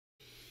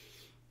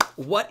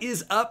What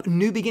is up,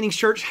 New Beginnings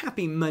Church?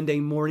 Happy Monday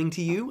morning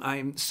to you.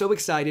 I'm so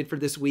excited for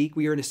this week.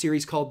 We are in a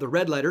series called The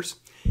Red Letters,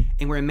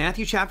 and we're in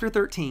Matthew chapter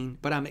 13,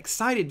 but I'm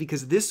excited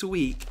because this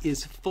week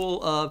is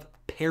full of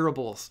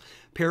parables.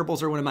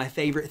 Parables are one of my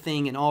favorite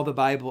things in all the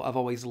Bible. I've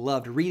always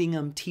loved reading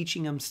them,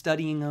 teaching them,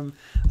 studying them.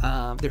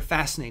 They're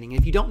fascinating. And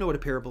if you don't know what a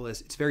parable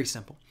is, it's very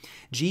simple.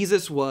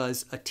 Jesus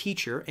was a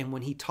teacher, and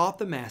when he taught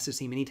the masses,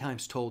 he many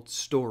times told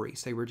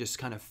stories. They were just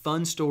kind of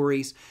fun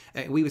stories.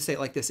 We would say it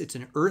like this: it's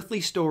an earthly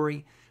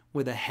story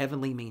with a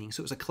heavenly meaning.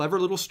 So it was a clever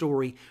little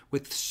story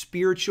with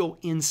spiritual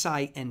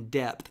insight and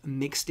depth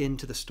mixed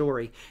into the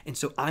story. And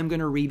so I'm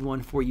going to read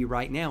one for you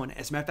right now. And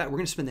as a matter of fact, we're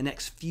going to spend the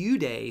next few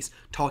days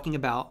talking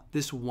about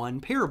this one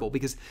parable,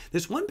 because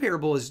this one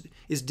parable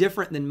is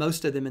different than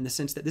most of them in the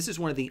sense that this is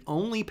one of the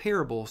only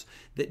parables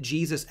that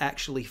Jesus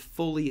actually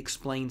fully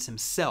explains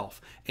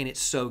himself. And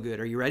it's so good.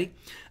 Are you ready?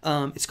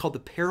 It's called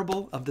the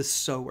parable of the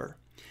sower.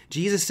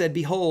 Jesus said,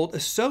 "Behold, a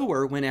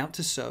sower went out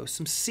to sow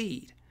some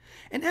seed.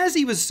 And as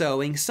he was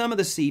sowing, some of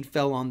the seed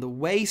fell on the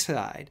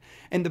wayside,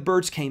 and the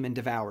birds came and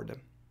devoured them.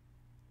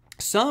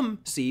 Some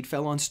seed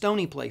fell on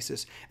stony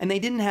places, and they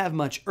didn't have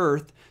much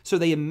earth, so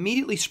they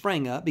immediately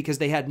sprang up because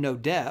they had no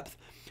depth.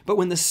 But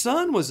when the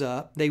sun was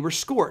up, they were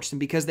scorched, and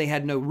because they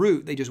had no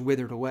root, they just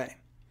withered away.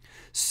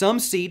 Some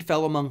seed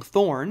fell among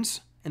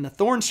thorns, and the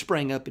thorns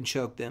sprang up and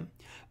choked them.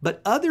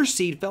 But other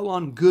seed fell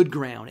on good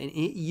ground, and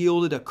it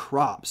yielded a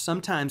crop,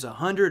 sometimes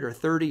 100 or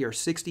 30 or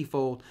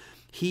 60-fold.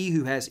 He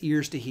who has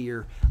ears to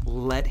hear,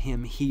 let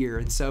him hear."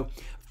 And so,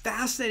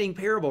 fascinating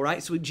parable,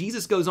 right? So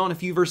Jesus goes on a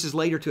few verses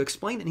later to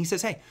explain it, and he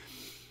says, hey,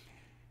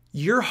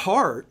 your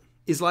heart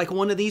is like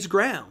one of these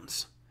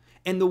grounds,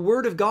 and the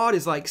word of God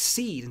is like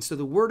seed. And so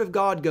the word of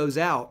God goes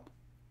out,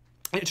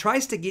 and it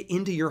tries to get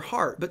into your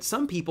heart. But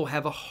some people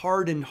have a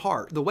hardened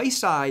heart. The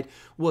wayside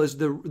was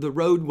the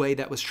roadway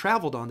that was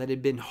traveled on that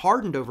had been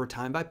hardened over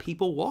time by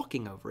people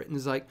walking over it. And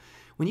it's like,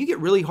 when you get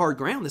really hard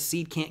ground, the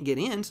seed can't get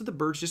in, so the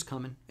birds just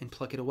come and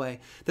pluck it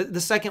away.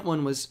 The second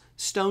one was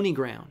stony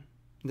ground.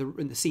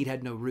 The seed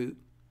had no root.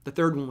 The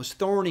third one was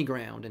thorny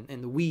ground,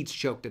 and the weeds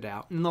choked it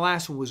out. And the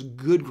last one was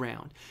good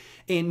ground.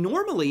 And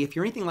normally, if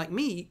you're anything like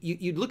me,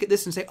 you'd look at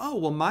this and say, oh,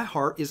 well, my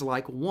heart is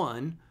like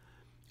one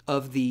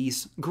of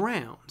these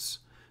grounds.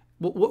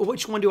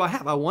 Which one do I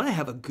have? I want to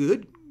have a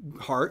good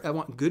heart. I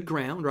want good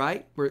ground,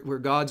 right? Where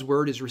God's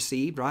word is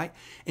received, right?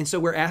 And so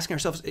we're asking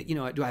ourselves,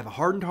 do I have a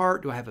hardened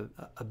heart? Do I have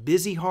a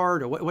busy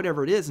heart, or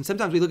whatever it is? And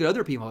sometimes we look at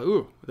other people like,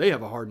 ooh, they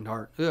have a hardened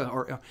heart. They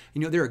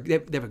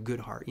have a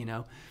good heart,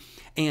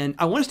 And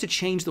I want us to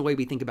change the way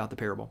we think about the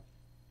parable,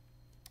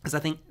 because I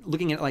think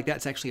looking at it like that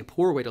is actually a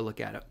poor way to look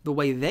at it. The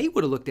way they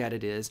would have looked at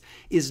it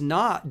is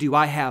not, do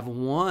I have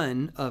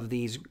one of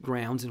these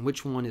grounds and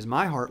which one is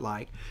my heart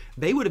like?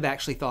 They would have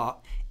actually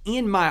thought,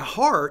 in my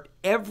heart,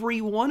 every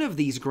one of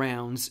these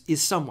grounds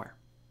is somewhere.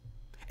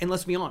 And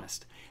let's be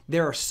honest,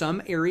 there are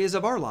some areas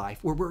of our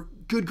life where we're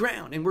good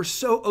ground and we're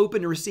so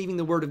open to receiving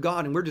the word of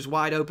God and we're just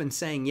wide open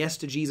saying yes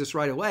to Jesus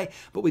right away.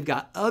 But we've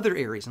got other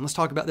areas, and let's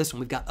talk about this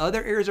one. We've got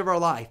other areas of our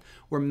life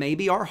where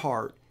maybe our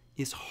heart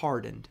is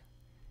hardened.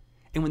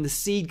 And when the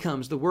seed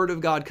comes, the word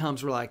of God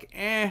comes, we're like,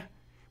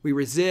 we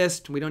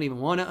resist. We don't even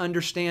want to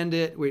understand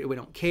it. We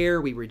don't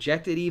care. We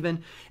reject it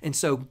even. And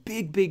so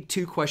big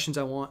two questions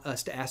I want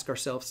us to ask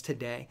ourselves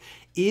today.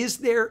 Is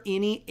there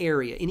any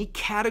area, any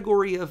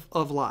category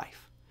of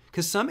life?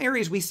 Because some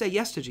areas we say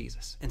yes to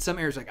Jesus, and some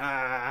areas like,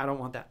 I don't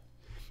want that.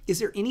 Is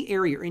there any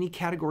area or any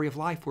category of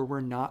life where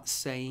we're not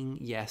saying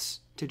yes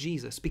to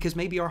Jesus? Because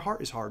maybe our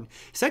heart is hardened.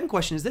 Second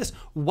question is this: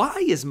 why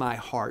is my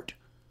heart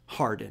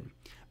hardened?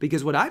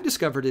 Because what I've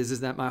discovered is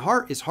that my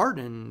heart is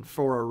hardened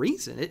for a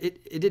reason.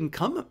 It didn't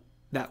come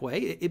that way.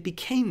 It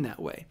became that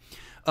way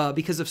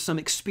because of some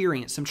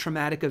experience, some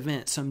traumatic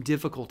event, some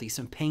difficulty,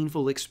 some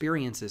painful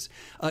experiences.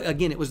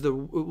 Again, it was the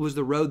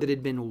road that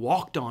had been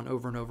walked on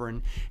over and over.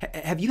 And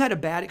have you had a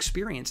bad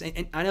experience?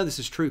 And I know this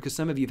is true because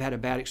some of you have had a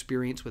bad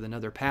experience with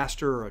another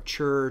pastor or a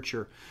church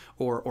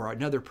or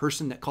another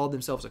person that called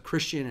themselves a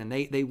Christian, and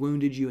they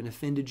wounded you and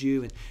offended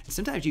you. And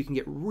sometimes you can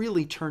get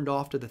really turned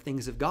off to the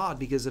things of God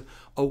because of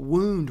a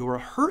wound or a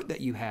hurt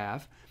that you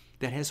have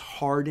that has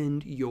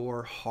hardened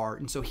your heart.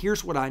 And so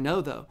here's what I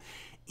know, though.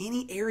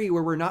 Any area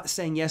where we're not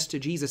saying yes to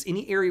Jesus,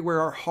 any area where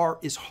our heart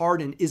is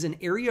hardened, is an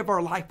area of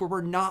our life where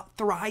we're not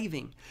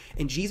thriving.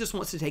 And Jesus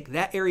wants to take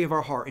that area of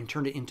our heart and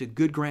turn it into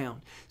good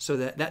ground so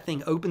that that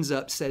thing opens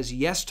up, says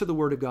yes to the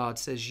word of God,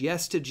 says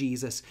yes to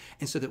Jesus,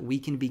 and so that we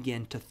can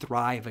begin to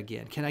thrive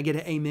again. Can I get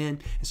an amen?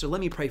 And so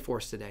let me pray for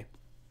us today.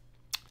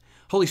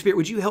 Holy Spirit,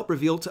 would you help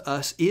reveal to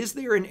us, is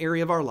there an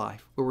area of our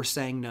life where we're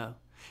saying no?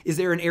 Is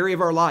there an area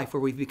of our life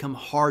where we've become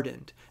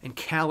hardened and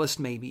calloused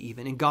maybe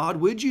even? And God,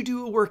 would you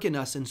do a work in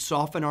us and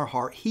soften our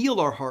heart,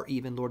 heal our heart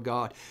even, Lord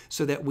God,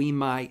 so that we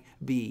might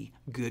be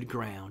good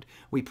ground?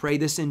 We pray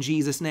this in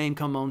Jesus' name.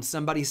 Come on,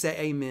 somebody say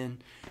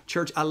amen.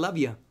 Church, I love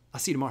you. I'll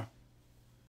see you tomorrow.